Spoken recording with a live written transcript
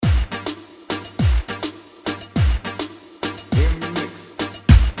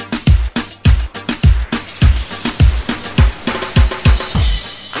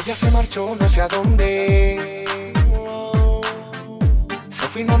Ella se marchó no sé a dónde, se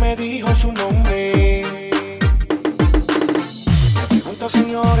fue y no me dijo su nombre. Me pregunto,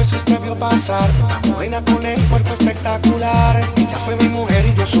 señores, si usted vio pasar a morena con el cuerpo espectacular. Ella fue mi mujer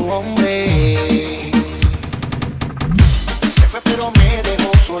y yo su hombre. Se fue pero me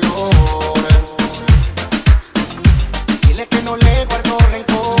dejó sola.